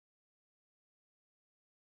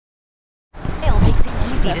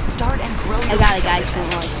easy to start and grow your retail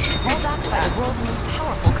business. All backed by the world's most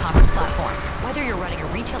powerful commerce platform. Whether you're running a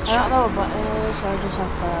retail shop... I don't know what button it is, so I just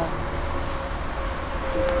have to...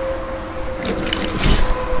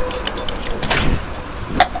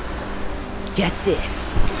 Get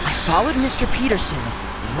this. I followed Mr. Peterson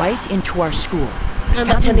right into our school. And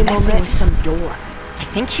Found him messing with some door. I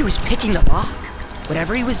think he was picking the lock.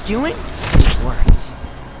 Whatever he was doing, it worked.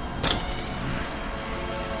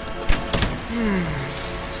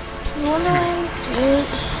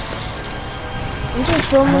 I'm just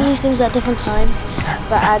filming these things at different times,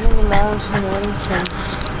 but adding them on for no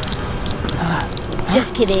sense.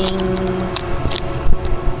 Just kidding.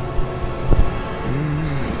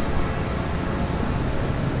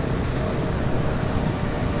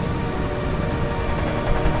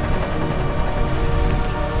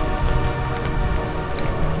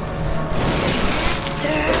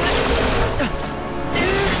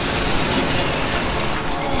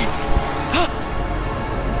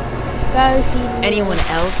 Anyone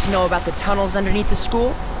else know about the tunnels underneath the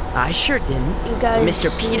school? I sure didn't. Mr.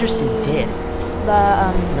 Peterson did.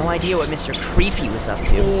 No idea what Mr. Creepy was up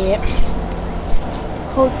to. Yep.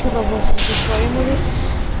 Cold Killer was destroying movie.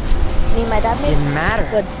 Me and my dad made. Didn't matter,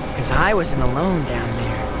 because I wasn't alone down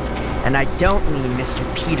there. And I don't mean Mr.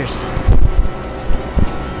 Peterson.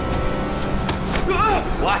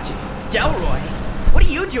 Watch it, Delroy. What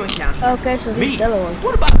are you doing down here? Okay, so he's Delroy.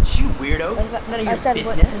 What about you, weirdo? None of your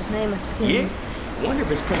business. His name is Yeah? Wonder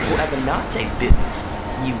if it's Principal Abernathy's business.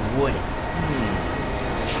 You wouldn't.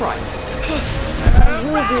 Try it. He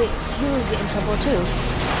will get in trouble too.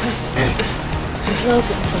 He'll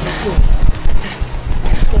get in trouble too.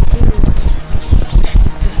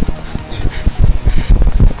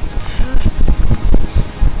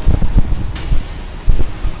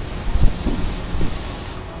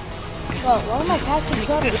 Well, why am I catching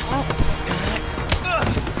trouble?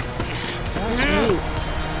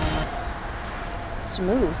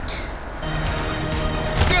 Smooth.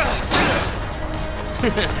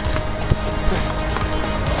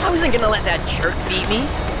 I wasn't gonna let that jerk beat me.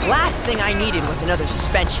 Last thing I needed was another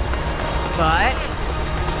suspension. But...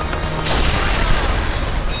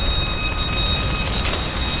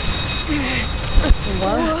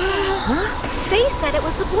 What? Huh? They said it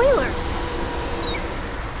was the boiler.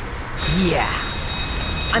 Yeah.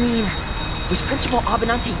 I mean, was Principal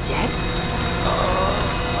Abernathy dead?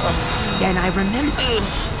 Then I remember.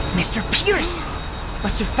 Mr. Peterson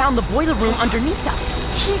must have found the boiler room underneath us.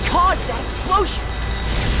 He caused that explosion.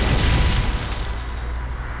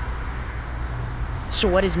 So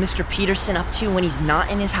what is Mr. Peterson up to when he's not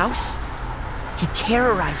in his house? He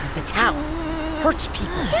terrorizes the town, hurts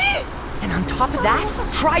people, and on top of that,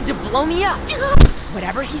 tried to blow me up.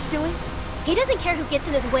 Whatever he's doing. He doesn't care who gets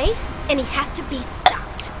in his way, and he has to be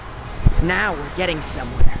stopped. Now we're getting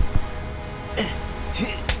somewhere.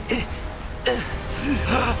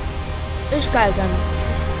 This guy again.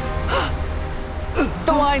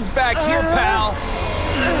 The line's back here, pal.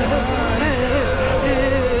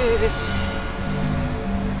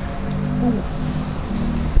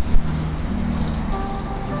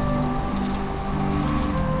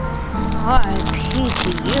 R.I.P.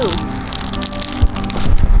 to you.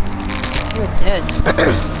 You're dead.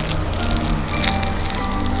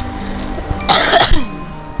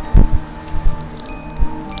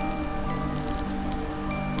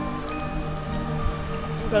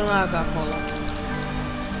 Coca-Cola.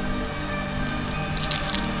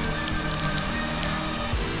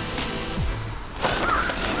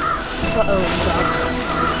 Uh-oh,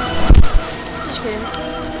 just kidding.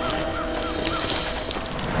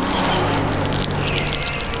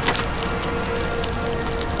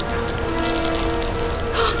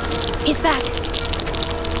 He's back.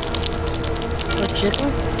 A chicken?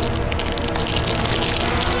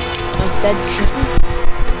 A dead chicken?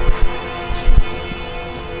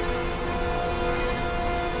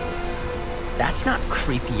 That's not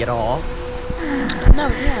creepy at all. No,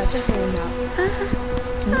 yeah, definitely not.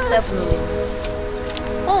 Definitely.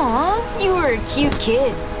 Aw, you were a cute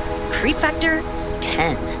kid. Creep factor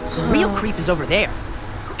 10. The real creep is over there.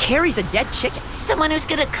 Who carries a dead chicken? Someone who's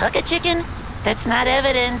gonna cook a chicken? That's not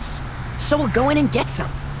evidence. So we'll go in and get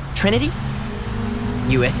some. Trinity?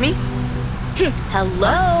 You with me?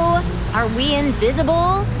 Hello? Are we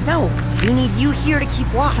invisible? No, we need you here to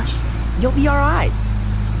keep watch. You'll be our eyes.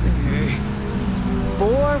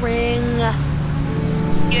 Boring.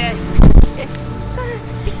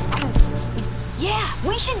 Yeah,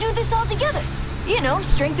 we should do this all together. You know,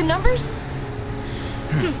 strength in numbers.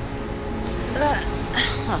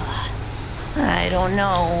 I don't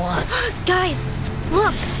know. Guys,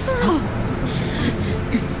 look.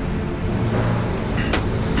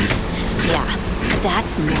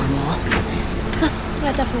 That's normal.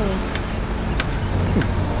 Yeah, definitely.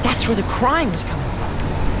 That's where the crying was coming from.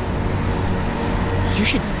 You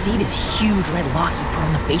should see this huge red lock he put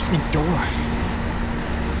on the basement door.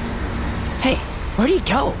 Hey, where'd he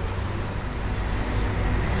go?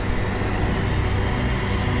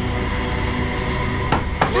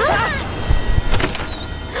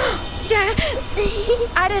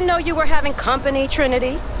 I didn't know you were having company,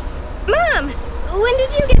 Trinity. Mom, when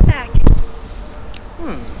did you get back?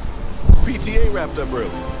 PTA wrapped up early.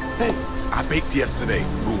 Hey, I baked yesterday.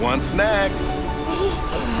 Who wants snacks?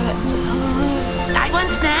 I want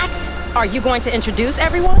snacks. Are you going to introduce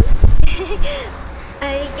everyone?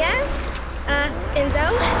 I guess.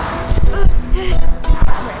 Enzo?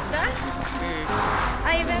 Marissa?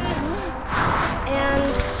 Ivan?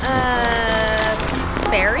 And,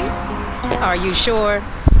 Barry? Are you sure?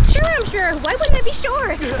 Sure, I'm sure. Why wouldn't I be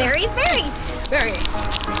sure? Barry's Barry. Barry.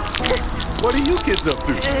 What are you kids up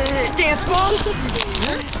to? Dance ball?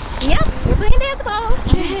 Yep, we're playing dance ball.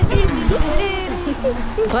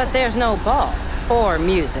 But there's no ball or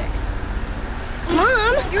music.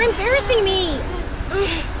 Mom, you're embarrassing me.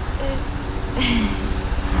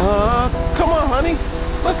 Come on, honey.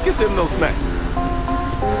 Let's get them those snacks.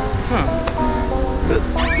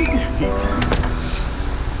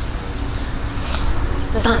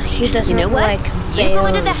 Fine. He doesn't You know what? like You go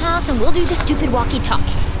into the Bailey. house and we'll do the stupid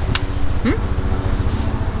walkie-talkies.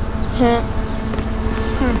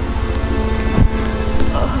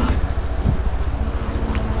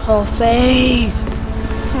 Whole face.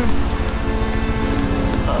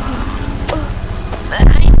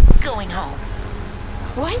 I'm going home.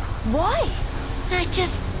 What? Why? I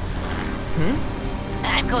just...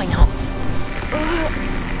 I'm going home.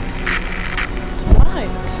 Why?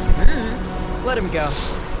 Let him go.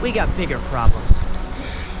 We got bigger problems.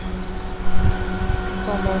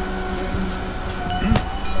 Come on.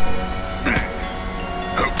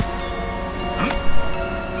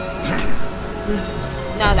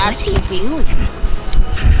 Now that's What's he doing?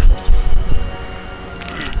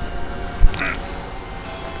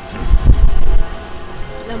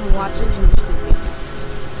 I'm watching him Scooby.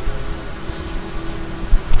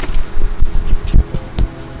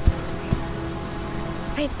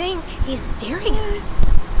 I think he's daring us.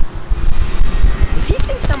 If he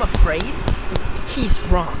thinks I'm afraid, he's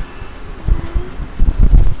wrong.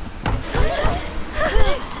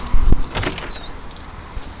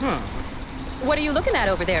 What are you looking at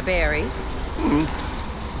over there, Barry?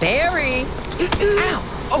 Barry! Ow!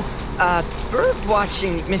 Oh, bird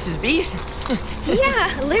watching, Mrs. B.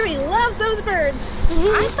 Yeah, Larry loves those birds.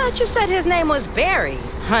 I thought you said his name was Barry,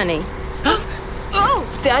 honey. Oh,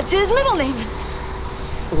 that's his middle name.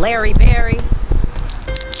 Larry Barry.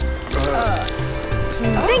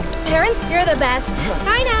 Thanks, parents. You're the best.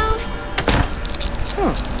 Bye now.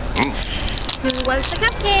 Who wants the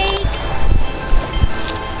cupcake?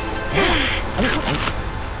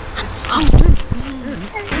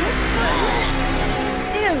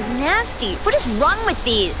 They're nasty. What is wrong with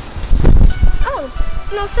these? Oh,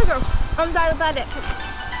 no sugar. I'm diabetic.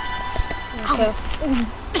 Okay.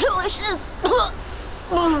 Delicious.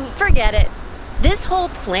 Forget it. This whole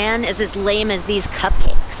plan is as lame as these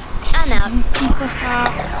cupcakes. I'm out.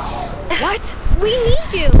 What? We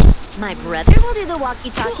need you. My brother will do the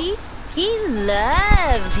walkie-talkie. He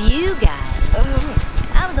loves you guys.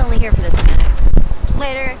 I was only here for the snacks.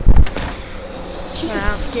 Later. She's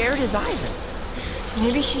as scared as Ivan.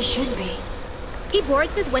 Maybe she should be. He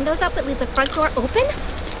boards his windows up but leaves a front door open?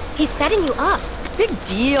 He's setting you up. Big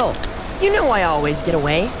deal. You know I always get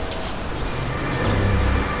away.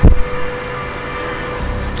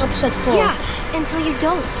 Episode 4. Yeah, until you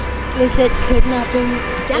don't. Is it kidnapping?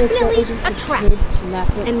 Definitely If it isn't a trap.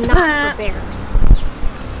 Kidnapping. And not for bears.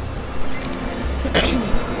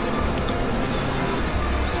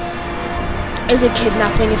 Is it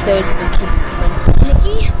kidnapping if there isn't a kidnapping?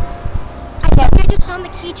 Nikki? I think I just found the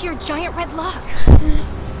key to your giant red lock.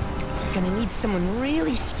 Gonna need someone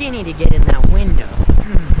really skinny to get in that window.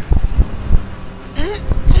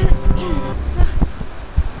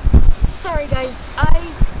 Sorry, guys.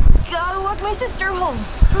 I gotta walk my sister home.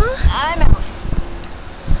 Huh? I'm out.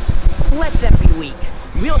 Let them be weak.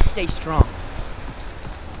 We'll stay strong.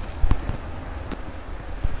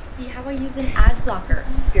 See how I use an ad blocker.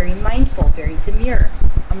 Very mindful, very demure.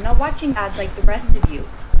 I'm not watching ads like the rest of you.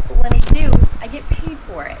 But when I do, I get paid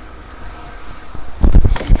for it.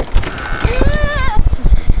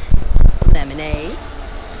 Lemonade.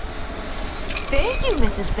 Thank you,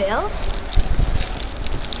 Mrs. Bales.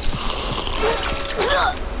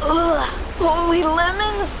 Only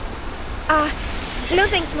lemons? No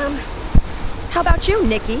thanks, Mom. How about you,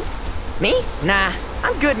 Nikki? Me? Nah,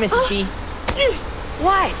 I'm good, Mrs. B.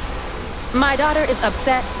 What? My daughter is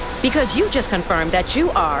upset because you just confirmed that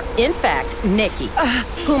you are, in fact, Nikki,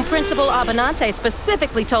 whom Principal Abenante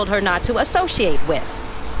specifically told her not to associate with.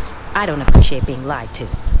 I don't appreciate being lied to.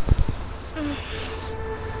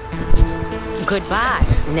 Goodbye,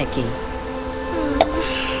 Nikki.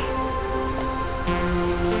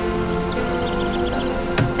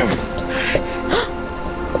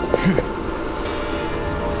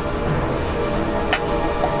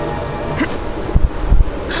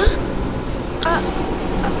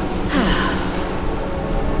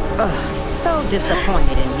 So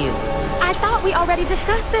disappointed in you. I thought we already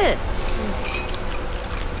discussed this.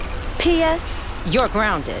 P.S. You're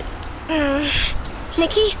grounded.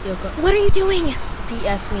 Nikki, what are you doing?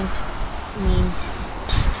 PS means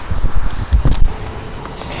psst.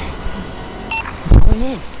 Going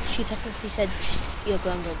in. She technically said psst, you're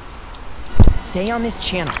grounded. Stay on this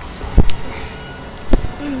channel.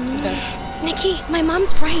 Okay. Nikki, my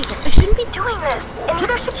mom's right. I shouldn't be doing this, and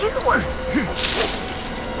neither should you.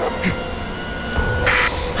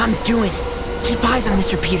 I'm doing it. Keep eyes on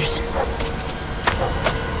Mr. Peterson.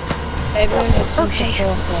 Everyone has some Okay.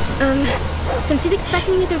 control. Since he's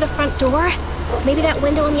expecting you through the front door, maybe that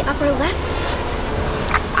window on the upper left?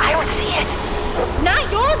 I don't see it.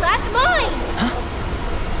 Not your left, mine!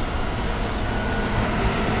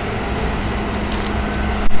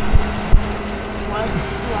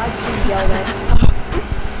 Why'd she yell that?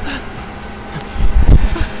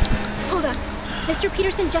 Hold up. Mr.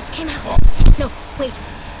 Peterson just came out. No, wait.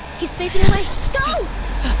 He's facing away. Go!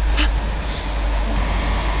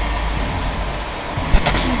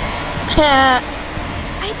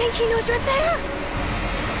 I think he knows you're there.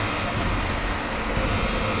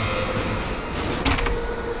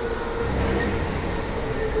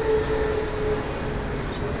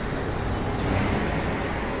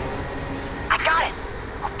 I got it.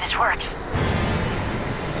 Hope this works.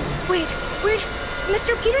 Wait, where'd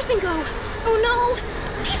Mr. Peterson go? Oh no!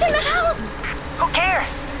 He's in the house! Who cares?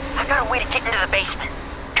 I've got a way to get into the basement.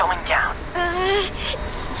 Going down.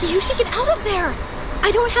 You should get out of there.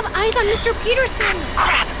 I don't have eyes on Mr. Peterson.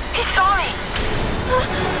 Crap! He saw me!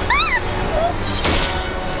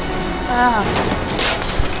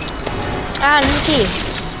 Nikki.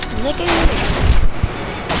 Nikki.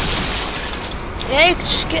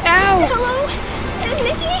 Yikes, get out. Hello?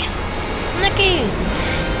 Nikki?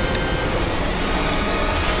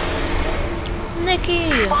 Nikki.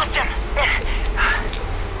 Lost him!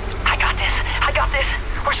 I got this.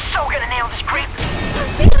 We're so gonna nail this creep.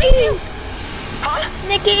 Nikki! Huh?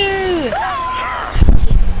 Nikki.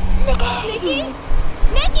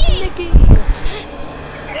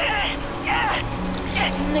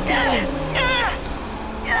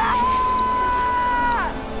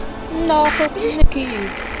 No, Nikki.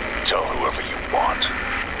 Tell whoever you want.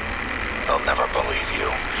 They'll never believe you.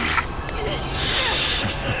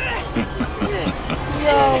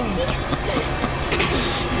 Yo.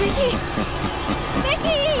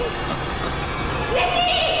 Nikki!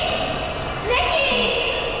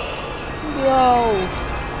 Yo.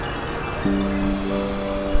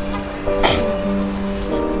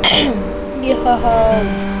 Yo.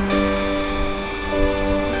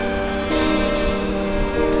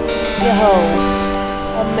 Yo.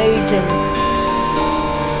 Amazing.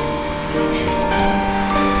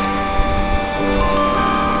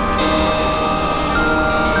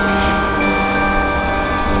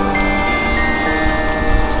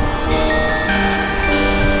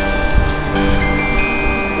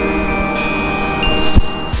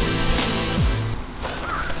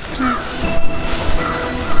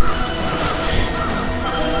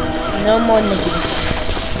 No more Nikki.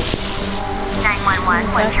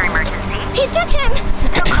 911, what's your emergency? He took him!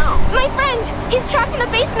 Took who? My friend! He's trapped in the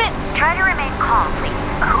basement! Try to remain calm, please.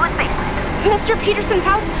 Whose basement? Mr. Peterson's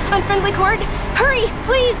house on Friendly Court. Hurry,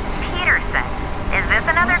 please! Peterson. Is this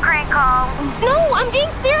another crank call? No, I'm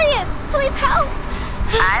being serious! Please help!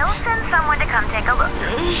 I'll send someone to come take a look.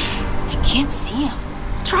 I can't see him.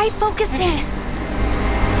 Try focusing.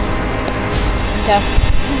 Okay.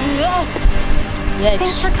 Yes.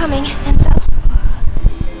 Thanks for coming, Enzo.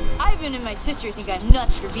 Ivan and my sister think I'm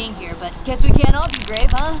nuts for being here, but guess we can't all be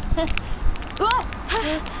brave, huh?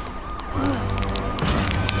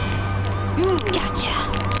 Gotcha.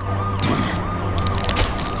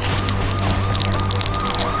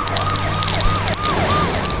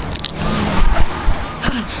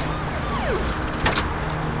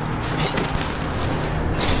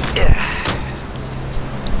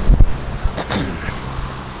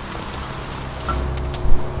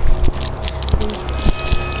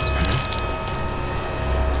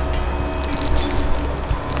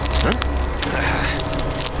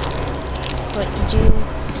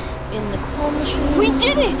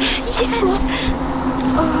 Yes!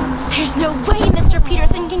 Oh, there's no way Mr.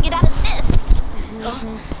 Peterson can get out of this!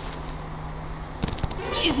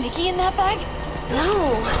 Is Nikki in that bag?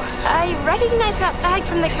 No, I recognize that bag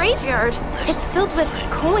from the graveyard. It's filled with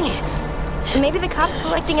coins. Maybe the cops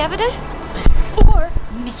collecting evidence? Or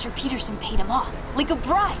Mr. Peterson paid him off, like a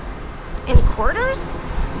bribe. In quarters?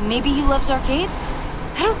 Maybe he loves arcades?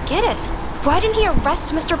 I don't get it. Why didn't he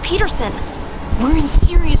arrest Mr. Peterson? We're in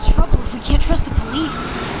serious trouble if we can't trust the police.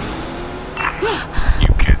 You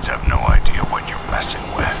kids have no idea what you're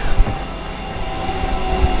messing with.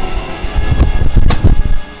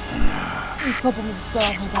 Keep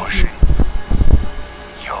pushing.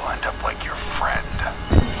 You'll end up like your friend.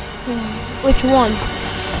 Which one?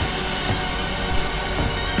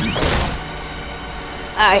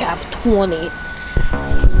 I have 20.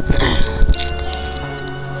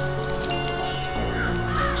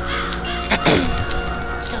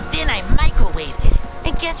 So then I microwaved it.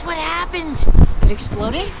 And guess what happened? It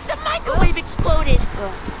exploded? The microwave exploded!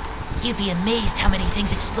 You'd be amazed how many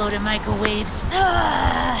things explode in microwaves.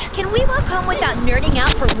 Can we walk home without nerding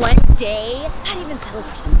out for one day? I'd even settle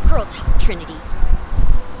for some girl talk, Trinity.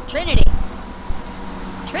 Trinity,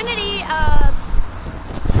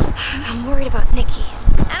 I'm worried about Nikki.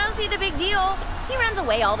 I don't see the big deal. He runs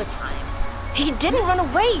away all the time. He didn't run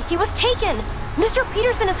away. He was taken. Mr.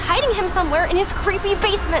 Peterson is hiding him somewhere in his creepy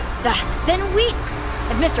basement. Been weeks.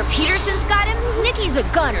 If Mr. Peterson's got him, Nikki's a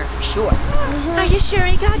gunner for sure. Are you sure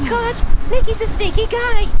he got caught? Nikki's a sneaky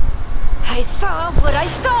guy. I saw what I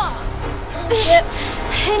saw. Yep.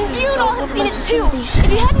 And you'd all have seen it too, if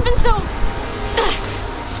you hadn't been so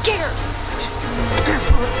scared.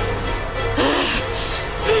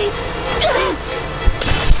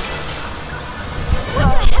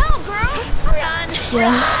 What the hell, girl? Run!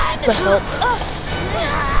 Yeah, the help. What did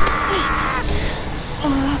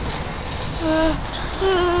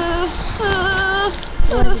you just say?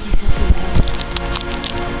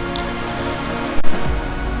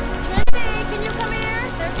 Trinity, can you come here?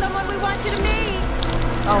 There's someone we want you to meet.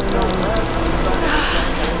 Oh no.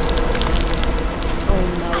 Oh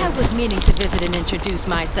no. I was meaning to visit and introduce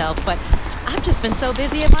myself, but I've just been so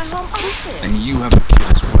busy at my home office. And you have a kid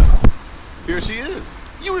as well. Here she is.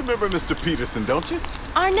 You remember Mr. Peterson, don't you?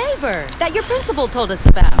 Our neighbor that your principal told us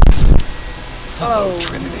about. Hello,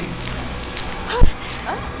 Trinity.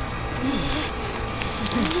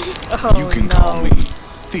 You can call me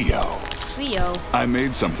Theo. Theo. I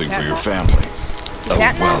made something for your family. A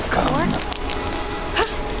welcome.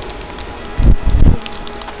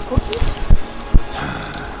 Cookies?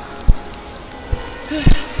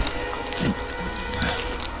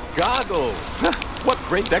 Goggles! What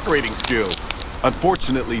great decorating skills.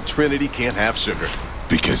 Unfortunately, Trinity can't have sugar.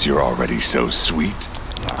 Because you're already so sweet.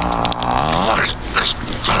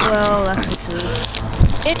 Well, that's sweet.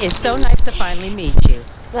 It is so nice to finally meet you.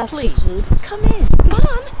 That's Please, sweet. come in.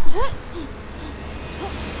 Mom, what?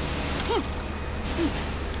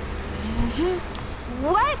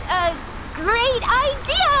 What a great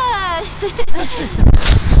idea!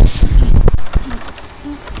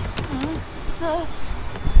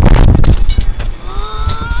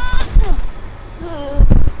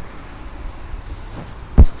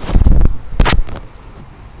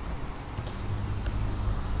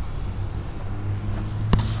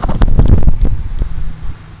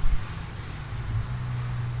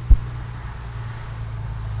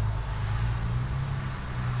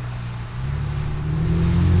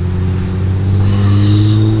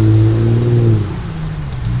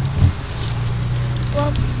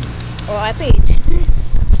 Well, I paid.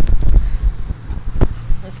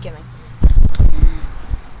 Just kidding.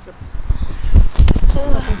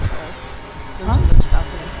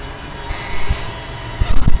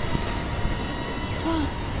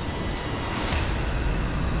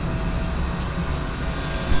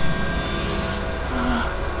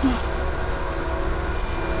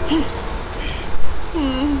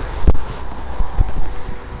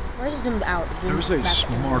 Where's him out? There's a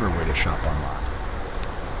smarter way to shop online.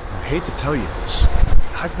 I hate to tell you this.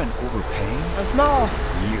 I've been overpaying small.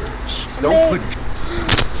 for years. Don't click.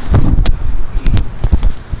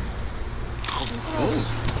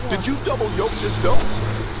 Oh, did you double yoke this dough?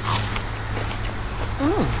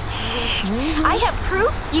 I have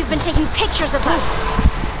proof you've been taking pictures of us.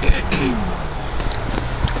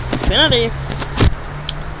 Trinity.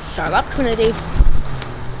 Shut up, Trinity.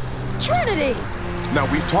 Trinity! Now,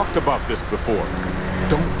 we've talked about this before.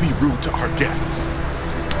 Don't be rude to our guests.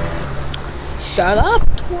 Shut up,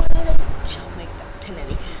 Trinity.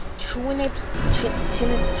 Trinity.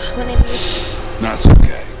 Trinity. That's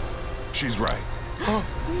okay. She's right. Oh,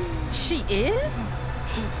 she is?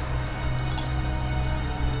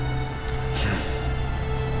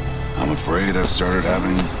 I'm afraid I've started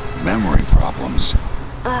having memory problems.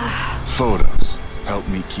 Photos help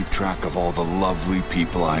me keep track of all the lovely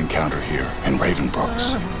people I encounter here in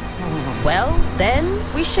Ravenbrooks. Well, then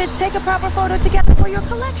we should take a proper photo together for your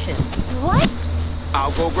collection. What?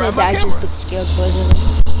 I'll go grab My my dad camera. just looks scared for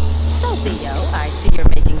it. So, Theo, I see you're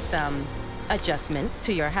making some adjustments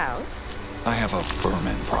to your house. I have a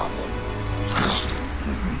vermin problem.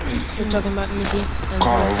 We're talking about Nikki.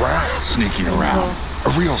 Caught a rat sneaking around. A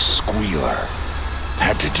real squealer.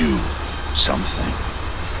 Had to do something.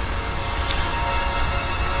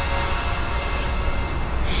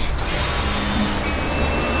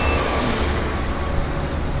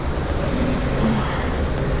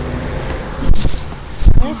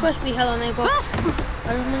 It's supposed to be Hello Neighbor.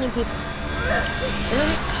 How many people?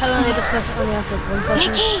 Isn't Hello Neighbor supposed to only have like one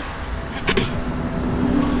person? Nikki!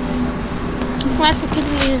 Why's the kid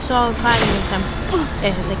we saw crying this time?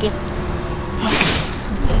 Hey, Nikki.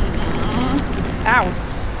 Ow.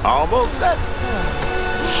 Almost set.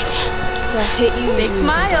 I hit you. Big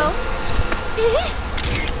smile.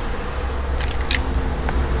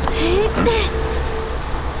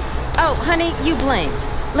 Oh, honey, you blinked.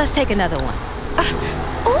 Let's take another one.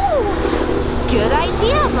 Ooh! Good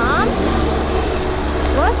idea, Mom.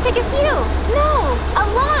 Let's take a few. No, a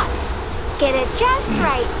lot. Get it just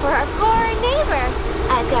right for our poor neighbor.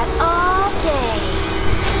 I've got all day.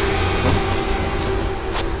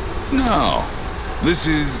 No. This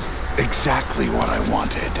is exactly what I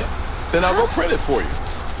wanted. Then I'll go print it for you.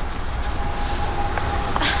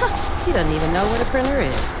 He doesn't even know what a printer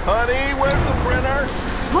is. Honey, where's the printer?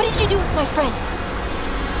 What did you do with my friend?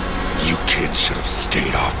 You kids should have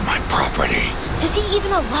stayed off my property. Is he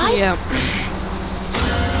even alive? Yeah.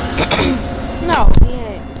 No, he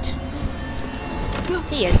ain't.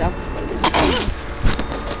 He is though.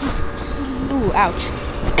 Ooh, ouch.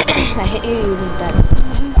 I hit you with that.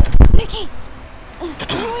 Nikki!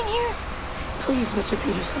 You in here? Please, Mr.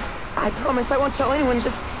 Peterson. I promise I won't tell anyone.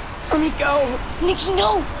 Just let me go. Nikki,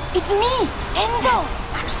 no! It's me, Enzo!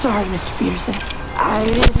 I'm sorry, Mr. Peterson. I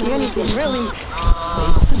didn't see anything, really.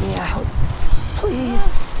 Please let me out.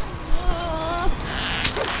 Please.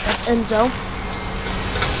 That's Enzo.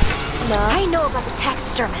 Nah. I know about the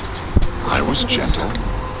taxidermist. I was gentle.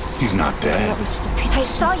 He's not dead. I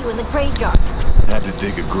saw you in the graveyard. Had to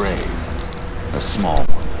dig a grave. A small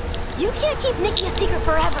one. You can't keep Nikki a secret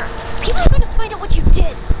forever. People are going to find out what you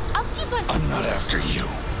did. I'll keep on... I'm not after you,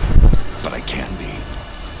 but I can be.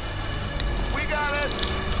 We got it.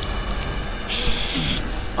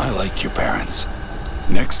 I like your parents.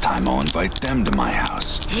 Next time I'll invite them to my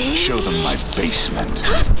house. Show them my basement.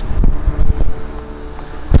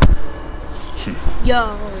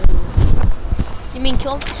 Yo. You mean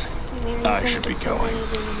kill? I should be going.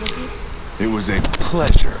 It was a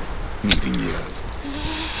pleasure meeting you.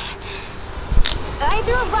 I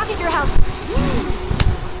threw a rock at your house.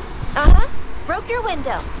 Uh-huh. Broke your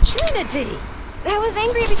window. Trinity! I was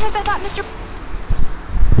angry because I thought Mr.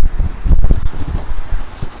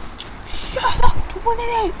 Shut up! What did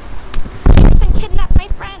I Peterson kidnapped my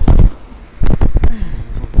friend.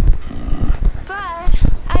 But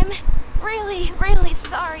I'm really, really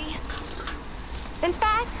sorry. In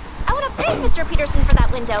fact, I want to pay Mr. Peterson for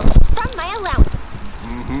that window from my allowance.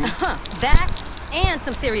 That and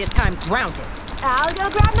some serious time grounded. I'll go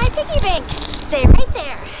grab my piggy bank. Stay right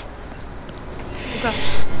there. Okay.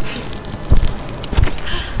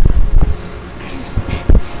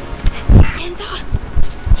 Enzo,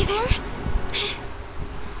 you there?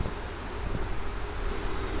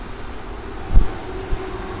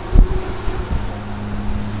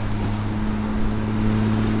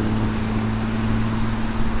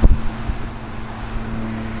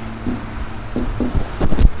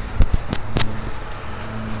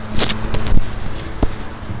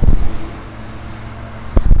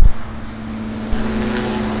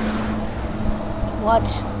 What?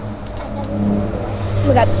 Oh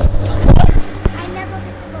my god. I never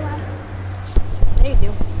get to go out. There you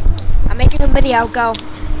do. I'm making a video, go.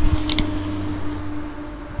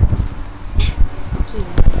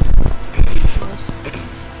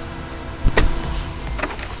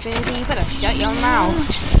 Trinity, you better shut your mouth.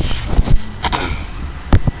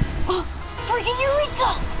 Freaking Eureka!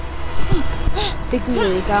 Big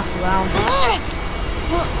Eureka, wow.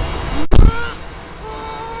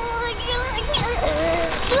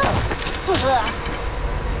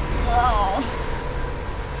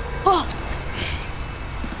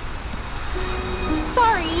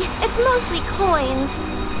 Sorry, it's mostly coins.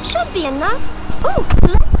 Should be enough. Ooh,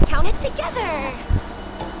 let's count it together.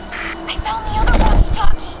 I found the other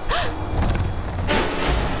walkie-talkie.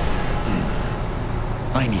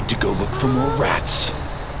 I need to go look for more rats.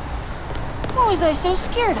 What was I so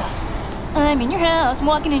scared of? I'm in your house, I'm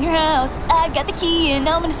walking in your house. I've got the key and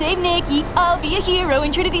I'm gonna save Nikki. I'll be a hero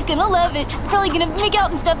and Trinity's gonna love it. Probably gonna make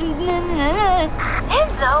out and stuff and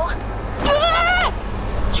Enzo! Ah!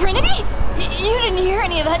 Trinity? You didn't hear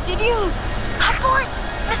any of that, did you? Abort!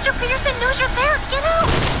 Mr. Peterson knows you're there! Get out!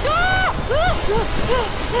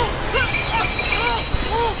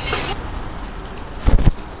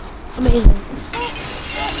 Amazing.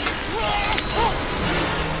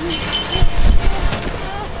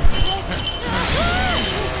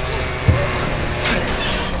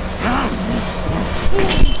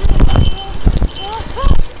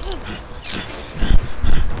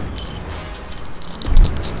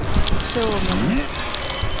 So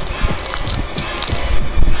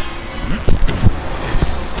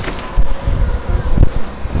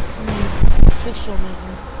picture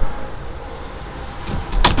making.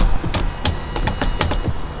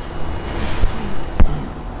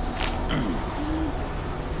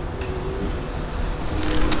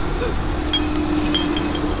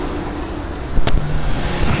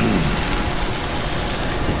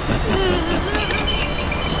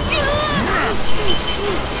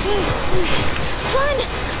 Run!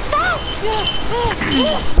 Fast!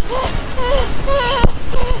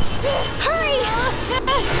 Hurry!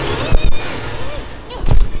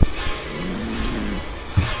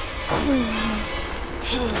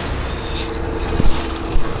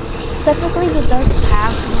 Technically, he does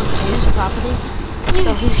have to his property.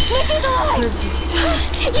 So Nikki's alive!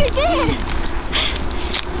 You did!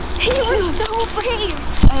 You were so brave!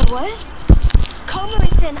 I was? Call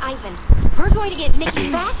Maritza and Ivan. We're going to get Nikki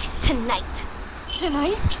back tonight.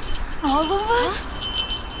 Tonight? All of us?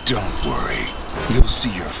 Don't worry. You'll see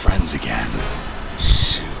your friends again.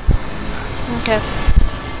 Soon. Okay.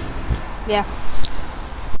 Yeah.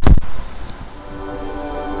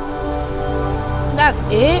 That's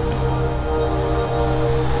it?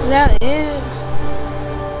 Is that it?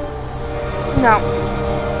 No.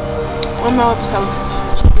 One more episode.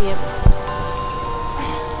 Should be it.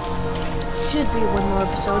 Should be one more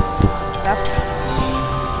episode. That's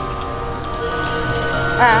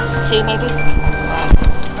two maybe.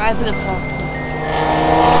 I put it for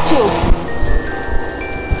 2.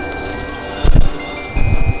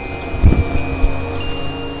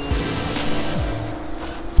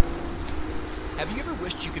 Have you ever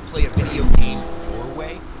wished you could play a video game your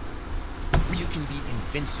way? Where you can be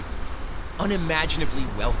invincible, unimaginably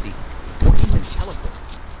wealthy, or even teleport.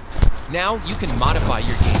 Now you can modify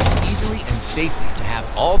your games easily and safely to have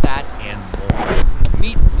all that and more.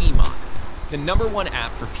 Meet Wiimod, the #1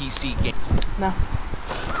 app for PC games. No.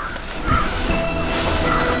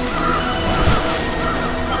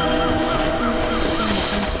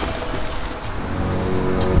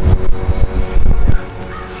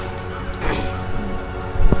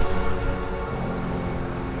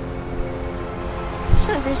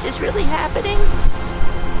 So this is really happening?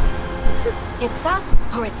 It's us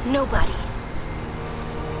or it's nobody.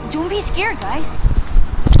 Don't be scared, guys.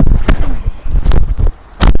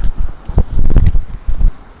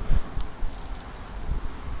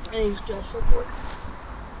 Any stress support?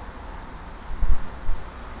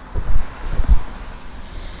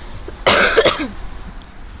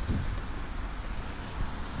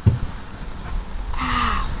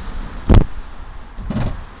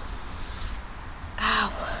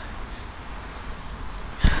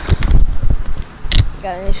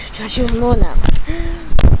 Gotta stretch even more now.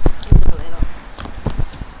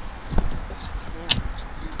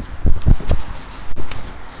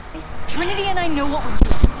 Trinity and I know what we're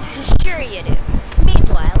doing. Sure you do.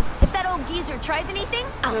 Meanwhile, if that old geezer tries anything,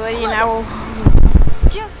 I'll slug him.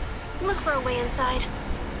 Just look for a way inside.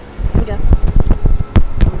 Okay.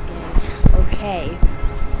 Okay.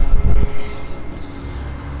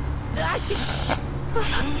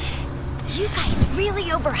 You guys really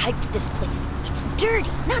overhyped this place. It's dirty,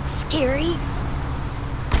 not scary.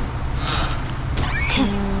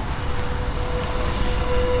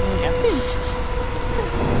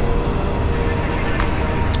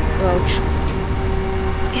 Roach.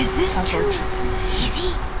 Is this true?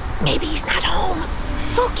 Easy. Maybe he's not home.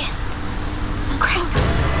 Focus. Crap.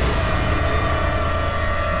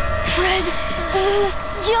 Red, blue,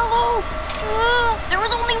 yellow. There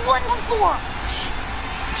was only one before.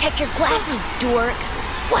 Check your glasses, dork.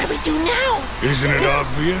 What do we do now? Isn't it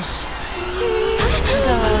obvious?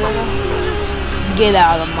 Get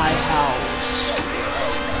out of my house.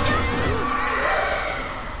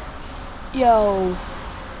 Yo.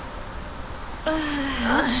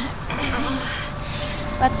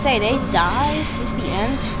 Let's say they die. Is the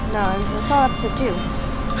end? No, it's all episode 2.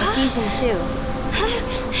 It's season 2.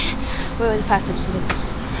 Wait, the past episode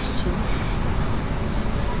 2.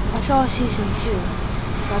 I saw season 2.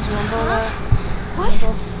 Guys, remember that? What?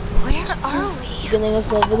 Where are we? Beginning of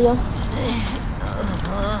the video.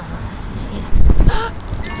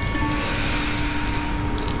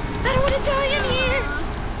 I don't want to die in here.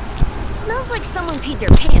 Smells like someone peed their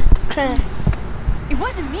pants. It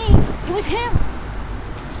wasn't me. It was him.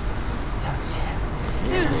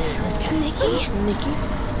 Nikki? Nikki?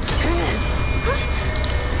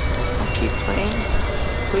 I'll keep playing.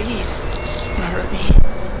 Please. Don't hurt me.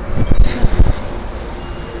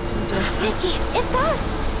 Nikki, it's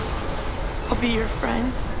us. I'll be your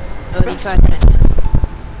friend. Oh, Best you tried. friend.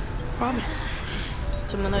 Promise.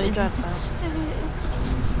 Someone already tried.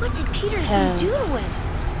 What did Peterson do to him?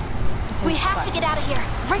 We have to get out of here,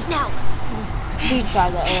 right now. He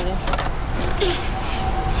tried that earlier.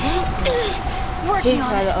 Working He on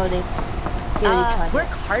tried it. it already. He already tried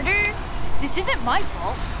Work harder? This isn't my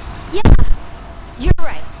fault. Yeah, you're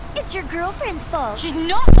right. It's your girlfriend's fault. She's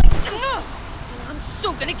not like... I'm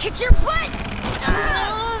so gonna kick your butt!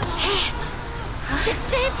 It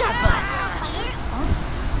saved our butts.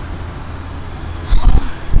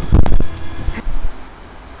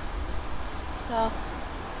 So,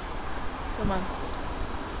 come on.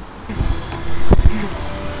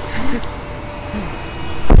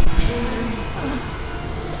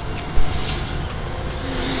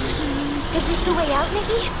 Is this the way out,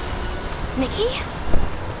 Nikki? Nikki?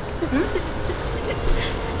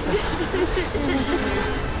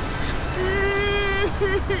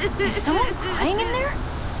 Is someone crying in there?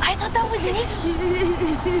 I thought that was Nikki.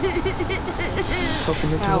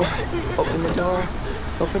 Open the door. Open the door.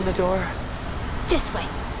 Open the door. This way.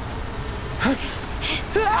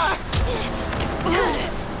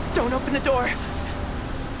 Don't open the door.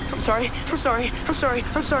 I'm sorry. I'm sorry. I'm sorry.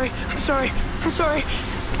 I'm sorry. I'm sorry. I'm sorry.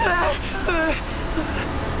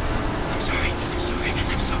 I'm sorry. I'm sorry.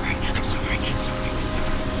 I'm sorry. I'm sorry.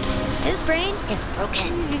 Sorry. His brain is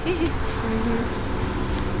broken.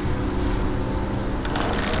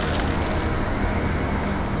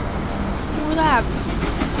 What happened?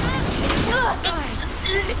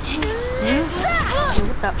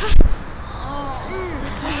 What the?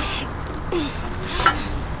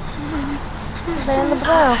 They're in the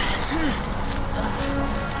blow.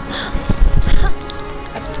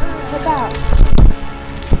 Look out.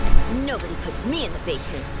 Nobody puts me in the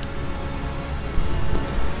basement.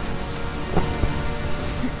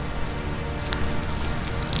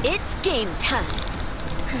 It's game time.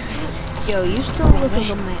 Yo, you still look like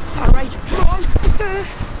a man. All right. Wrong.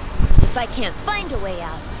 If I can't find a way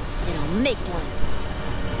out, then I'll make one.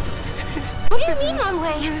 What do you mean wrong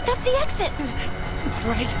way? That's the exit.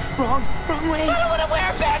 All right. Wrong. Wrong way. I don't want to wear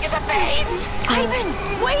a bag as a face. Ivan,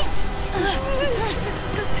 wait!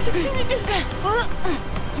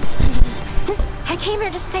 I came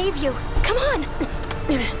here to save you. Come on.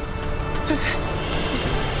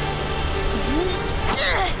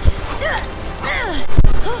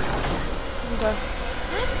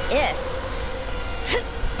 As if.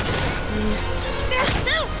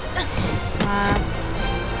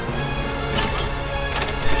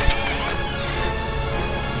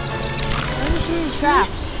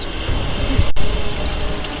 Traps.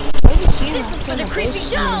 This is for the creepy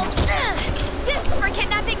dolls. This is for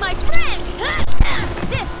kidnapping my friend.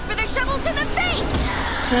 This is for the shovel to the face.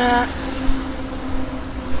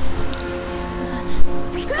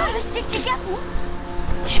 We gotta stick together.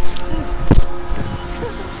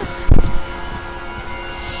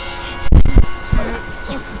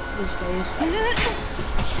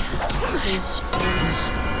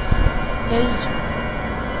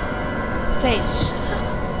 Face.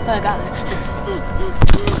 Oh, I got it.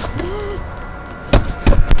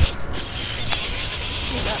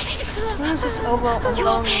 When is this over? I'm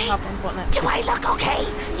going to hop on Fortnite. Do I look okay?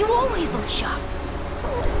 You always look shocked.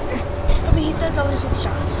 I mean, he does always look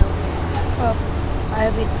shocked, so. Well,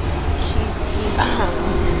 Ivy,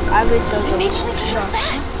 Ivy does Maybe always we look can use shocked.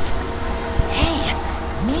 that. Hey,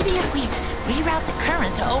 maybe if we reroute the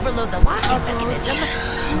current to overload the locking mechanism,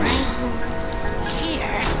 right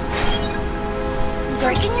here.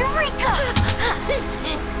 Freaking Eureka!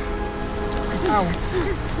 No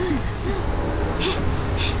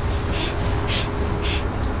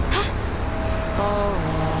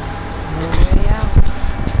way out.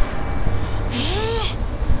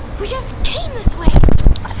 We just came this way.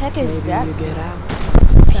 What the heck is Maybe that? you get out,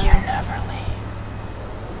 but you never leave.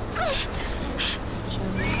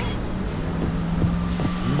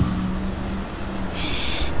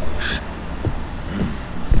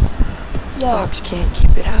 Yo. Fox can't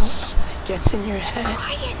keep it out. It gets in your head.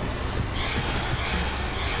 Quiet.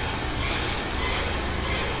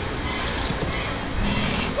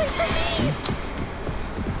 Wait for me.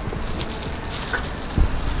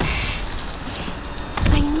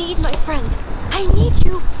 need my friend. I need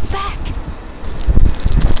you back.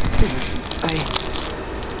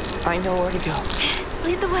 I know where to go.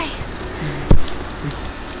 Lead the way.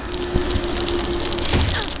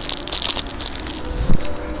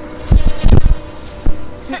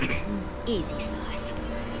 Easy sauce.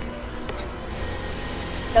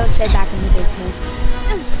 Don't say back in the basement.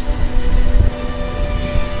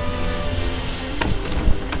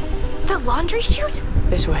 The laundry chute?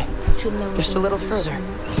 This way. Just a little further.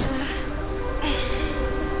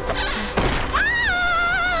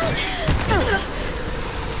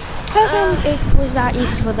 How come it was that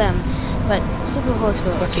easy for them, but super hard for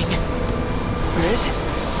us? Looking. Where is it?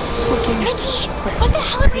 Looking. Nikki! What the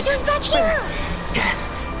hell are we doing back here?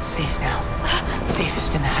 Yes. Safe now.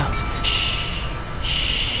 Safest in the house. Shh.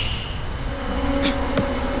 Shh.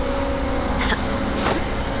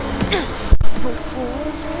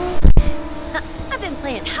 I've been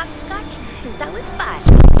playing hopscotch since I was 5,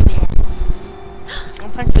 man.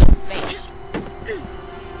 I'm punching you in the face.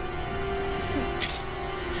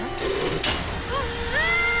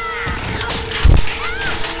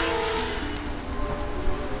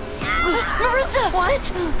 Maritza!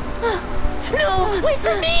 What? No! Wait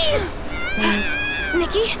for me!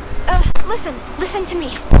 Nikki, listen to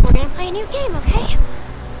me. We're gonna play a new game, okay?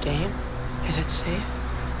 Game? Is it safe?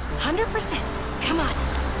 100%. Come on.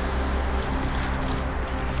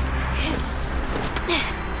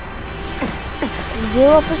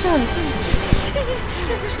 0%.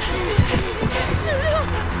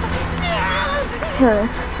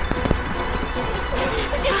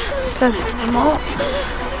 More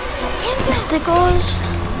testicles.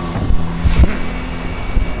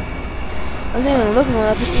 I was even looking when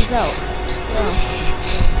I put these out.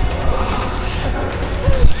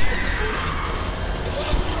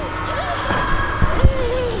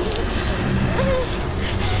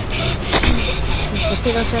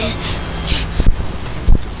 Peterson,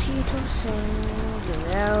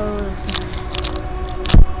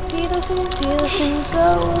 go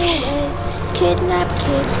away, kidnap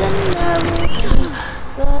kids and marry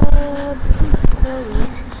the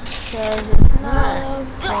police, 'cause it's not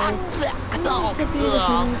okay.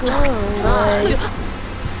 Peterson, go away.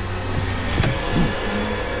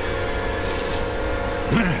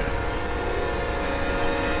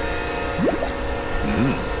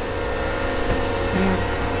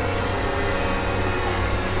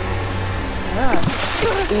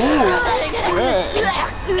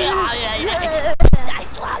 I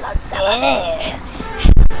swallowed some of it.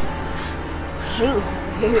 Ew.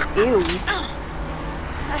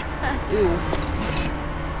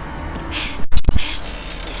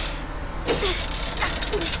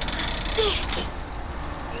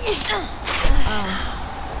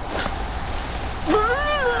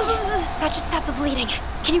 That just stopped the bleeding.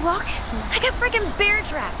 Can you walk? I got freaking bear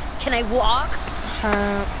trapped. Can I walk?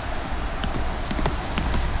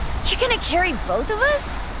 You're gonna carry both of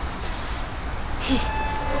us?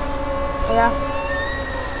 Yeah.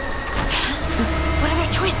 What other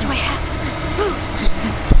choice do I have?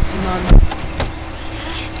 None.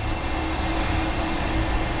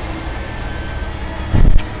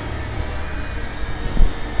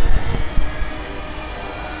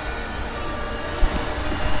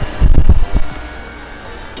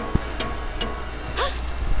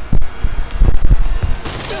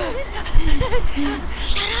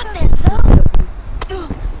 Shut up, Enzo!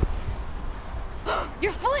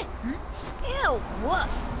 Your foot! Ew,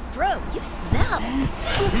 woof. Bro, you smell.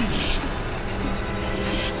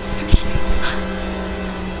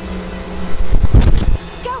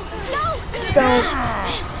 Go! Don't.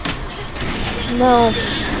 No.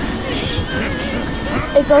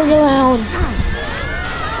 It goes around.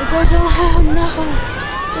 It goes around. No.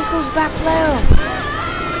 It just goes back there.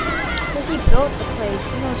 Because he built the place.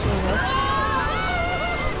 He knows where it is.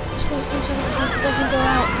 It goes into the place. It doesn't go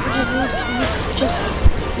out. It just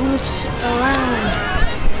loops around.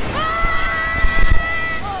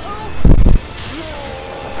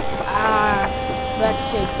 Let's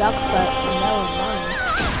say duck, but never mind.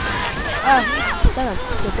 Damn,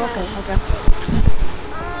 you're broken. Okay.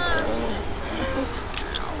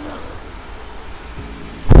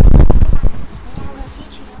 Today I will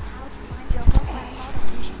teach you how to find your profile model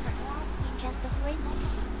in Shaper AI in just 3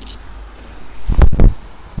 seconds.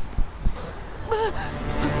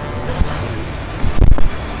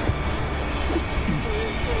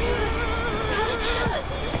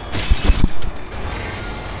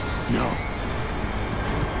 No.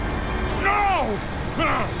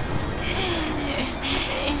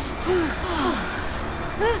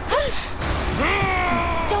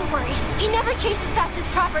 Don't worry, he never chases past his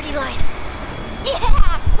property line.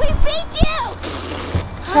 Yeah, we beat you!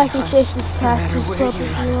 I think this is past the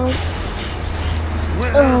stopping road.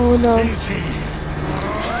 Oh no.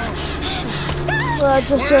 Well,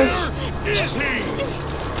 just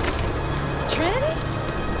Trinity?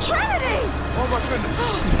 Trinity! Oh my goodness!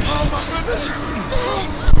 Oh my goodness!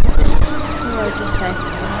 what did you say?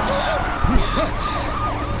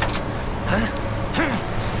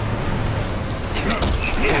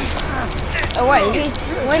 Oh, what is he?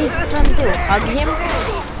 What is he trying to do? Hug him?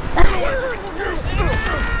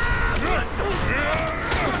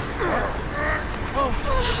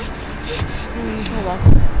 Hold on.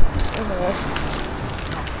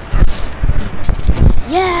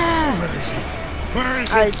 Yeah!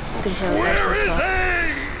 I could hear it as I saw.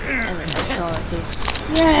 And I saw it too.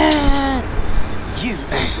 Yeah! You has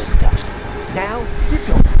been done. Now you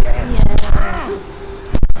don't dare.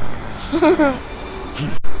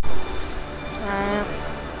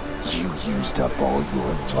 You used up all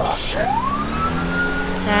your luck.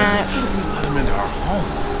 Let him into our home.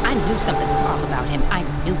 I knew something was off about him. I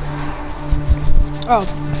knew it. Oh.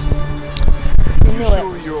 You knew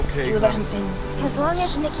sure it. you're okay? You let him in. As long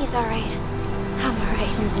as Nikki's alright, I'm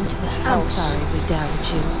alright. Into the I'm house. sorry we doubted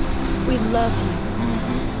you. We love you.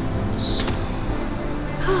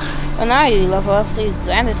 Well, now you love her after you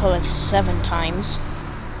landed her like 7 times.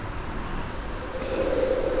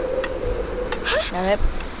 Now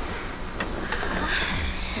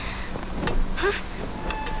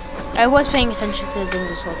I was paying attention to the thing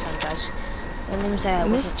this whole time, guys. Don't even say I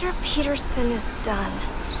wasn't. Mr. Peterson is done.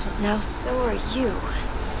 Now so are you.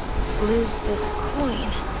 Lose this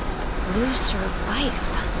coin. Lose your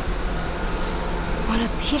life. One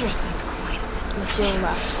of Peterson's coins. It's your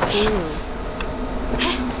last clue.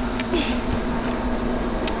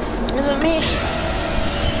 Is it me?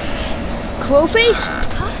 Crowface?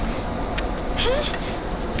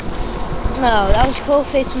 No, that was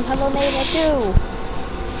Crowface from Hello Neighbor 2.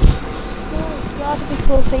 It had to be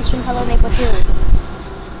Crowface from Hello Neighbor 2.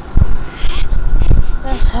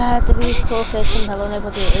 It had to be Crowface from Hello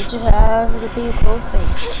Neighbor 2. It just had to be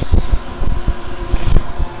Crowface.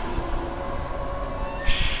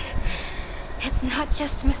 It's not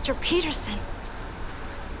just Mr. Peterson.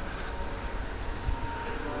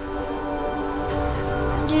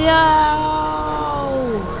 Yo!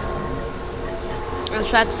 I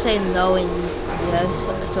tried to say no and yes,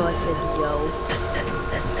 so I said yo.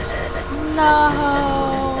 No!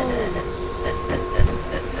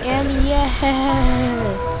 And yes!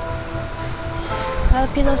 Well,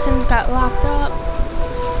 Peterson got locked up.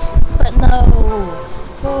 But no!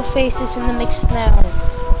 Crowface is in the mix now.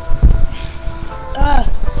 Ah!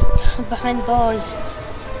 Behind bars.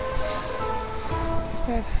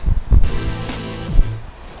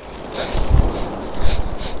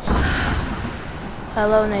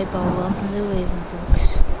 Hello neighbor, welcome to Raven Books.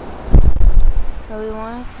 So we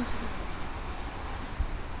want to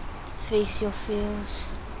face your fears.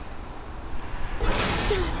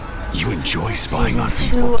 You enjoy spying on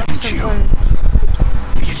people, don't you?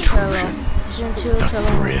 The intrusion, the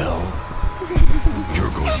thrill.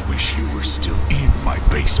 You're going to wish you were still in my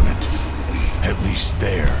basement. At least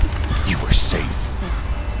there, you were safe.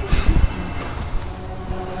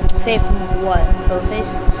 Safe from what?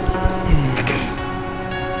 Crowface?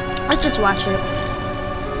 Let's just watch it.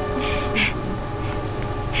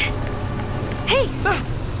 Hey!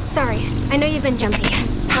 Sorry, I know you've been jumpy.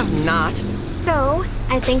 Have not. So,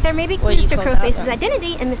 I think there may be clues to Crowface's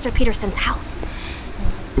identity in Mr. Peterson's house.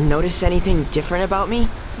 Notice anything different about me?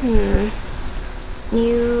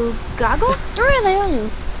 New goggles? Where are they on?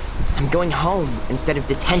 I'm going home instead of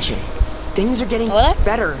detention. Things are getting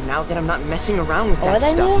better now that I'm not messing around with that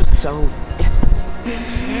stuff, so...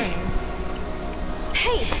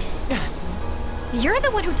 Hey! You're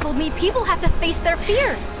the one who told me people have to face their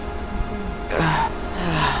fears.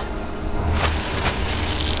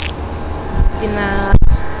 Gonna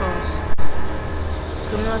pause.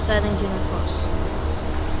 Come outside and gonna pause.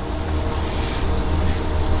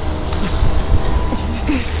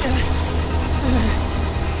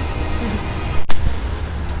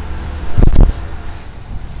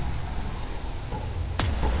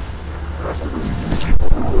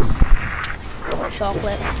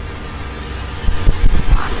 Chocolate.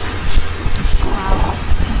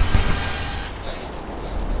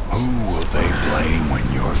 Who will they blame when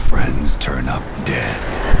your friends turn up dead?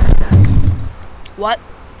 What?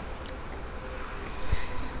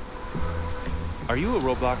 Are you a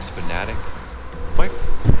Roblox fanatic? Mike?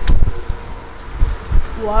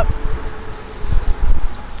 What?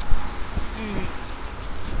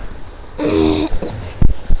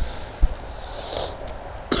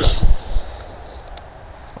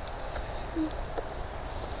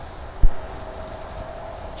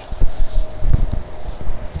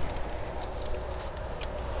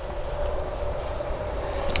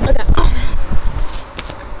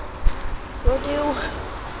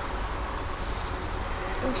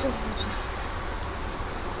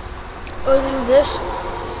 Or do this.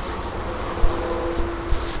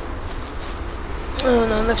 I don't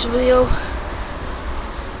know, next video. I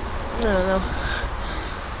don't know.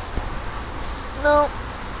 No.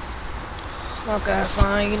 Okay,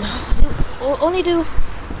 fine. Only do.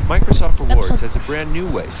 Microsoft Rewards episode. has a brand new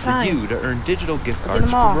way for Fine. you to earn digital gift I'll do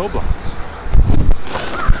cards them from all. Roblox.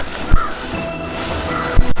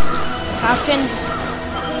 Captions.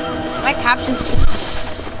 My captions.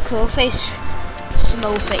 Cool face.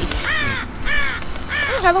 Small face.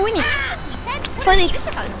 Halloween. Funny.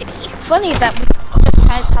 Funny that we just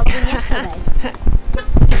had Halloween yesterday.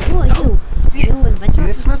 Who are you? New inventor?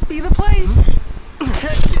 This must be the place.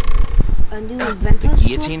 A new inventor? The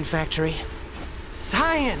Guillotine Factory?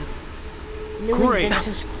 Science. New Great.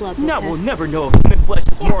 Inventors Club. Now okay. we'll never know if human flesh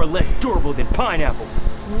is more or less durable than pineapple.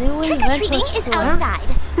 New Trick-or-treating Inventors is Club. outside.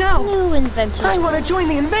 No. New Inventors I want to Club. join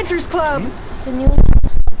the Inventors Club. It's a new.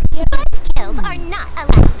 Skills are not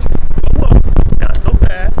allowed. Whoa, not so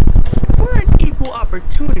fast. We're an equal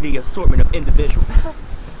opportunity assortment of individuals.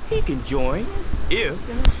 He can join if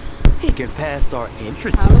he can pass our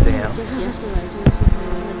entrance exam.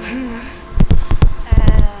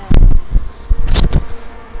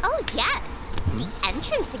 Oh, yes. The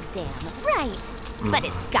entrance exam. Right. But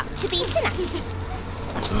it's got to be tonight.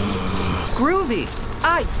 Groovy.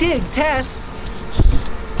 I dig tests.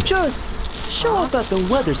 Just show up at the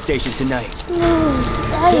weather station tonight.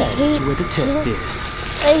 That's where the test is.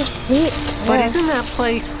 I hate But tests. isn't that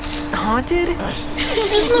place haunted?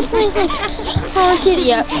 Isn't the place haunted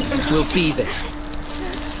yet? We'll be there.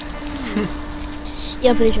 Yeah,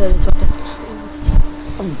 I'm pretty sure there's something.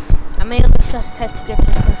 I made a test to get to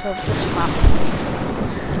the center of the spot.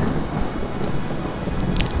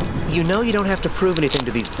 You know you don't have to prove anything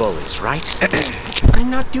to these bullies, right? I'm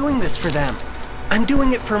not doing this for them. I'm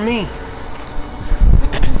doing it for me.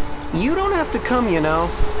 You don't have to come, you know.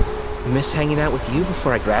 Miss hanging out with you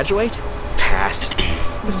before I graduate? Pass.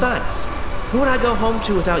 Besides, who would I go home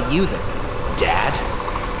to without you then, Dad?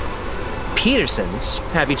 Petersons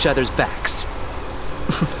have each other's backs.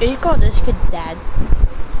 You call this kid Dad?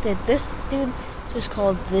 Did this dude just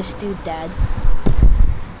call this dude Dad?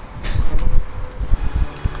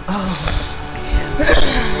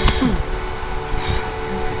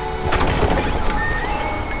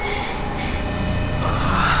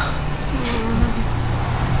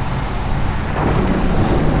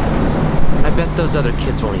 I bet those other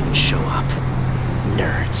kids won't even show up.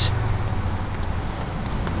 Nerds.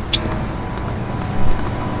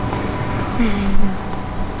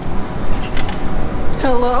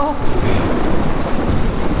 Hello?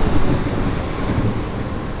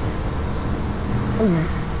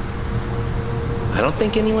 I don't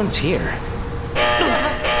think anyone's here.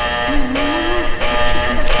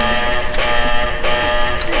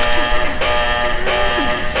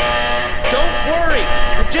 Don't worry!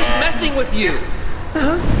 I'm just messing with you!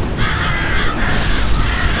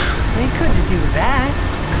 They couldn't do that,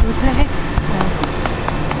 could they?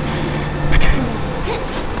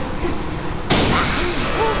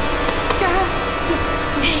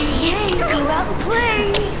 Hey, go out and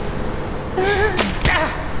play.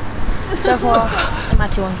 So far, I'm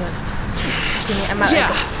at 200. Excuse me, I'm at Yeah,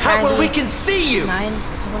 like how where we 90, can see you! 9, 7,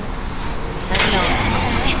 no,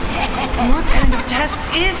 What kind of test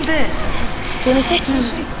is this? 26?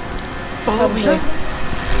 Follow me. Yeah,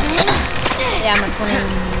 I'm at 29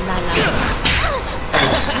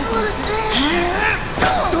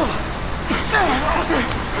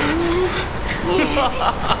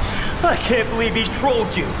 I can't believe he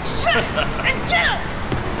trolled you.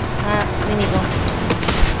 We need one.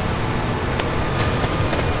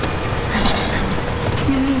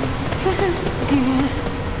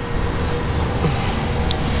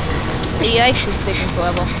 The ice is taking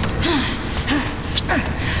forever.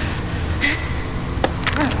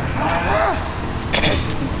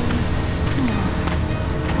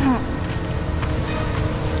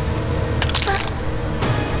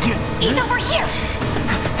 He's over here.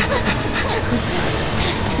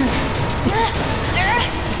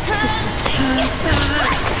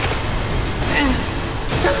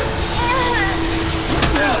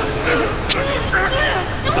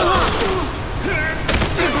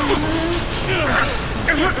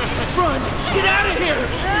 Run! Get out of here!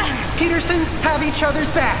 Petersons have each other's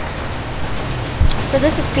backs. So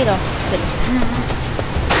this is Peter City.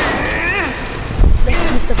 This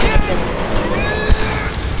is Mr. Peterson.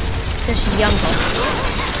 This is Youngo.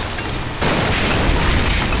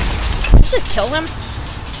 Just kill him.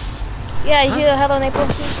 Yeah, you see the Hello April?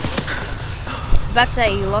 Back to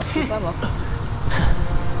that, you lost your brother.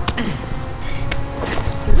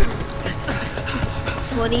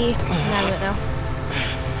 49 right now.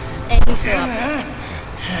 And he's still up.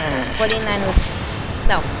 49 looks.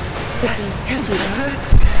 No. 52.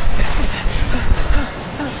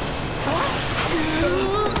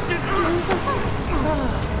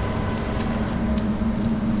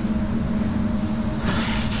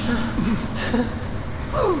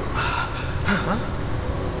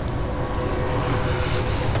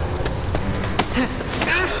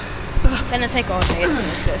 It's gonna take all day to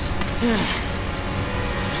finish this.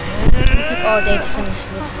 It's gonna take all day to finish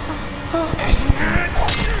this.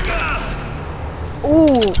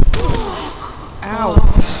 Ooh! Ow!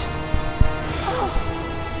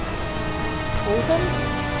 Hold him?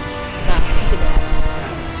 Nah, look at that.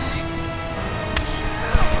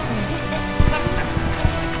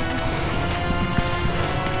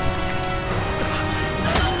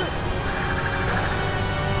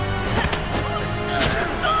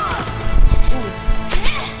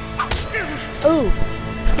 Ooh.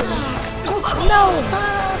 No!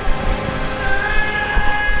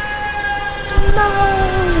 No!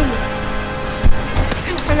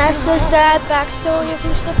 And that's so sad backstory of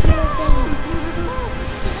Mr. Peterson.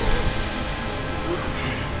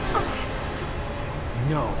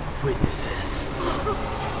 No witnesses.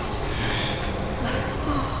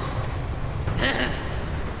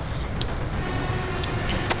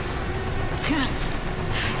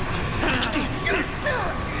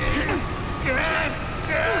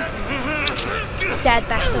 Sad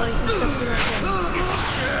backstory of Mr. Peterson.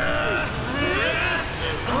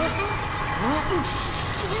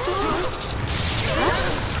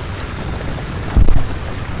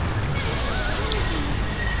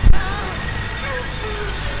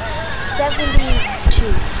 72.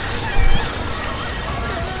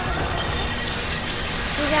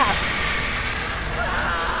 Who's out?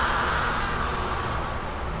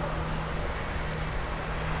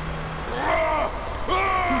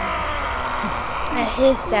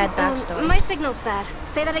 His sad backstory. My signal's bad.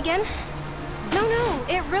 Say that again? No,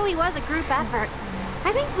 it really was a group effort.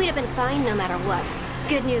 I think we'd have been fine no matter what.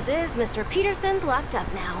 Good news is, Mr. Peterson's locked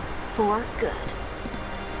up now. For good.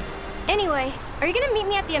 Anyway, are you gonna meet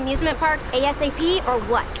me at the amusement park ASAP or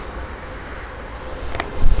what?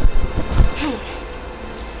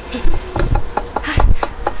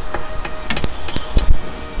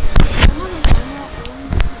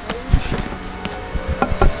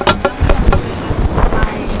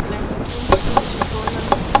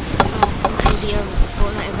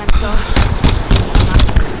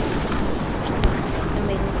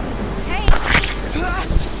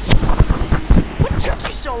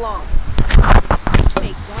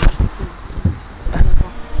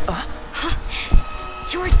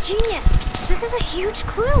 You're a genius! This is a huge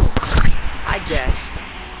clue! I guess.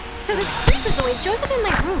 So this freakazoid shows up in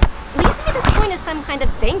my room, leaves me this coin as some kind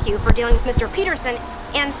of thank you for dealing with Mr. Peterson,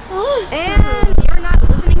 and you're not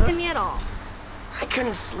listening to me at all. I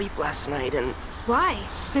couldn't sleep last night and... Why?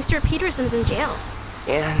 Mr. Peterson's in jail.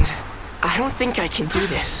 And I don't think I can do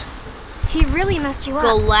this. He really messed you up.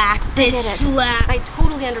 Galactus I get it. slap. I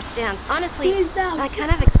totally understand. Honestly, I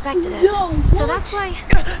kind of expected it. So that's why...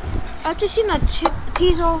 I've just seen a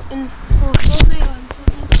teaser in Fortnite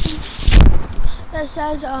that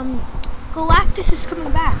says Galactus is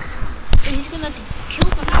coming back and he's gonna kill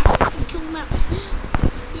them out. Kill them out.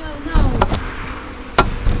 Yo, no.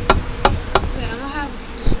 Wait, I'm gonna have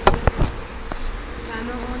this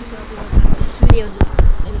timer on so I'll be like that. This video's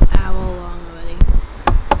an hour long already.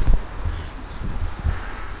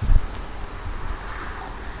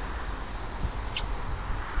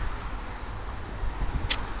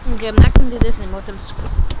 Okay, I'm not gonna do this anymore.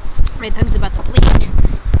 My tongue's about to bleed.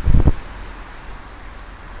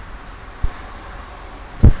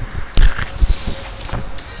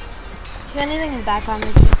 If anything in the background,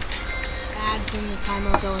 I can add in the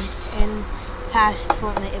timer going in past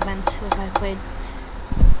Fortnite events which I played.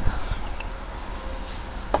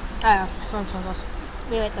 My phone's turned off.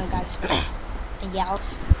 Be right there, guys. And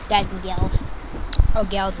gals. Guys and gals. Oh,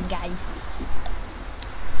 gals and guys.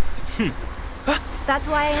 That's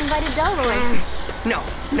why I invited Delroy. No.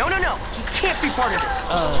 He can't be part of this.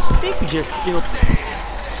 I think we just spilled...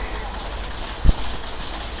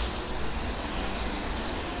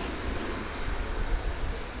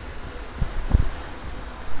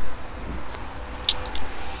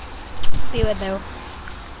 Be right there.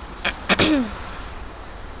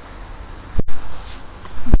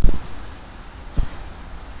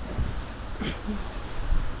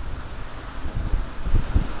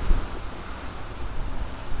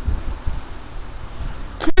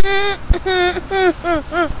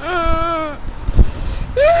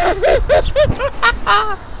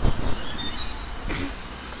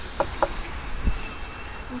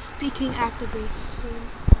 Speaking activates.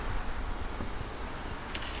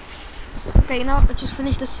 Okay, you know what? Let's just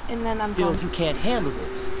finish this and then I'm Feel done. you can't handle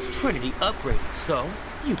this. Trinity upgraded, so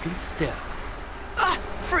you can step.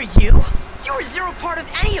 For you? You were zero part of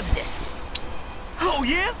any of this. Oh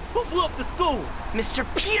yeah? Who blew up the school? Mr.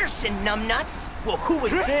 Peterson, numbnuts. Well, who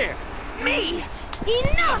was there? Me!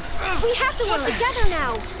 Enough! We have to work together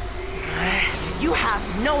now. You have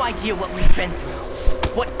no idea what we've been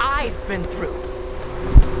through. What I've been through.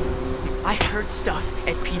 I heard stuff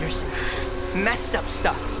at Peterson's. Messed up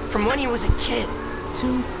stuff from when he was a kid.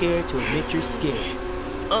 Too scared to admit you're scared.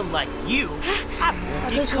 Unlike you, I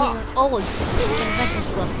won't get caught. Always inventing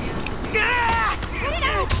stuff. Put it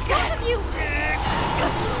out! Both of you!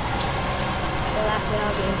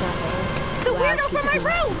 The weirdo from my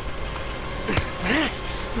room!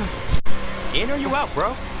 In or you out,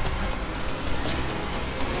 bro?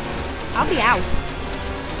 I'll be out.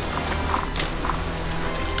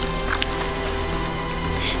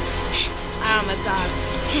 Oh my god.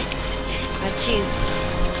 My cheese.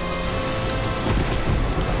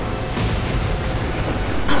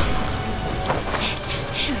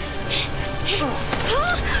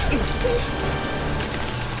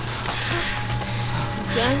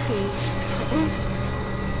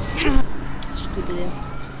 Stupid.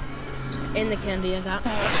 In the candy I got.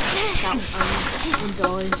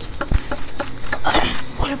 Indulged.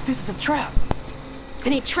 What if this is a trap?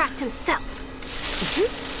 Then he trapped himself.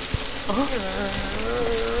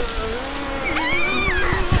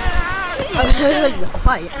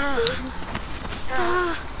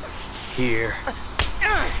 Here.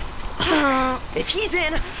 If he's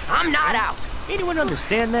in, I'm not out. Anyone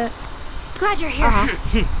understand that? Glad you're here.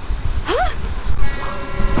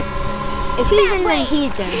 If he's in, then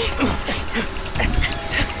he's in.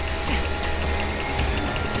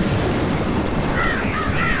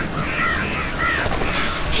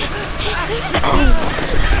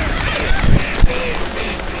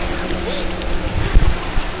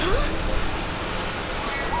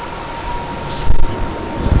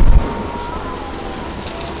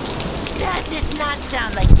 That does not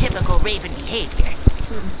sound like typical Raven behavior.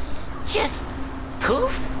 Just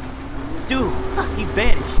poof? Dude, he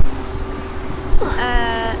vanished.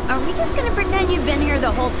 Are we just gonna pretend you've been here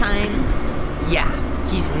the whole time? Yeah,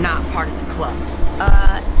 he's not part of the club.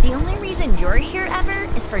 The only reason you're here ever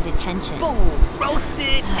is for detention. Boom!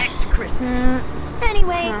 Roasted, extra crispy.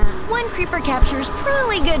 Anyway, one creeper capture is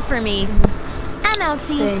pretty good for me. I'm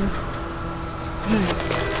outsy.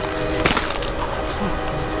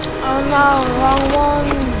 Oh no, wrong one.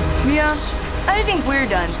 Yeah, I think we're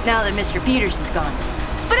done now that Mr. Peterson's gone.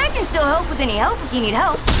 But I can still help with any help if you need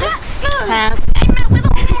help. I met with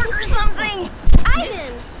homework or something.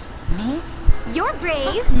 Aiden! Me? You're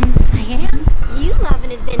brave. I am? You love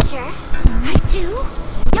an adventure. I do?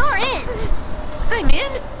 You're in. I'm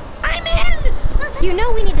in? I'm in! You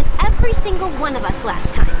know we needed every single one of us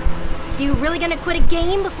last time. You really gonna quit a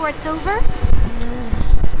game before it's over?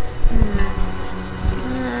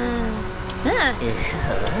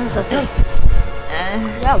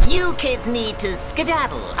 You kids need to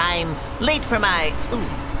skedaddle. I'm late for my...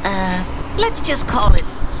 let's just call it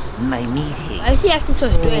my meeting. Why is he acting so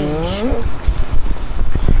strange?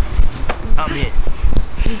 I'm in.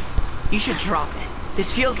 You should drop it.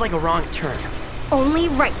 This feels like a wrong turn. Only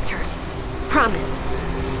right turns. Promise.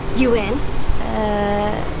 You in?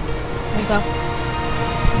 Okay.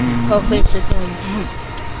 Hopefully it's just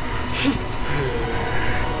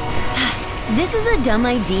This is a dumb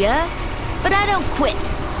idea, but I don't quit.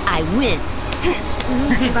 I win.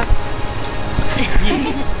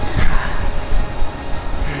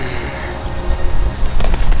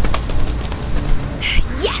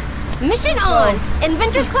 Yes! Mission on!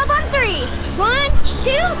 Inventors Club on 3! 1,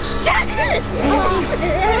 2,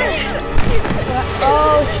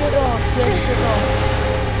 oh, shit off. Yes, shit off.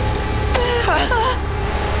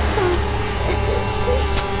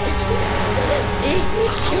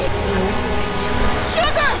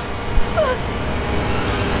 Sugar!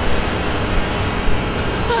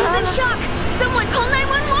 She's in shock! Someone call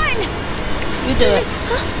 911! You do it.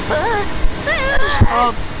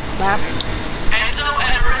 Oh, crap. Enzo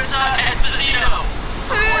and Marissa Esposito.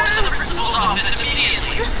 Report to the principal's office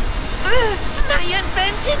immediately. My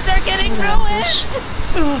inventions are getting ruined!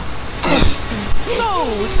 So,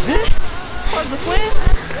 this part of the plan?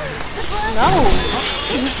 No.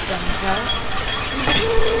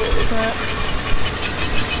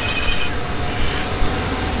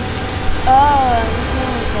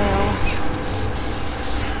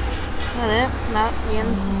 Not the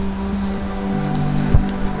end.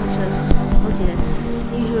 What's this? What is this?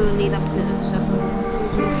 Usually lead up to several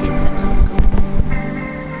hints at something.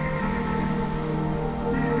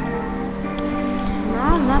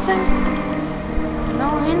 anything? No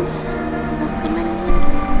hints? Nothing?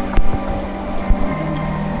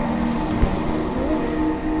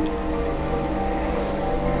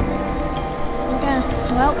 Okay,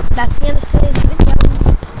 well, that's the end of today's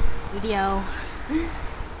video.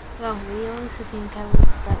 Well, videos, if you can count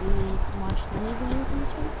that we watched many videos in this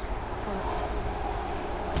one.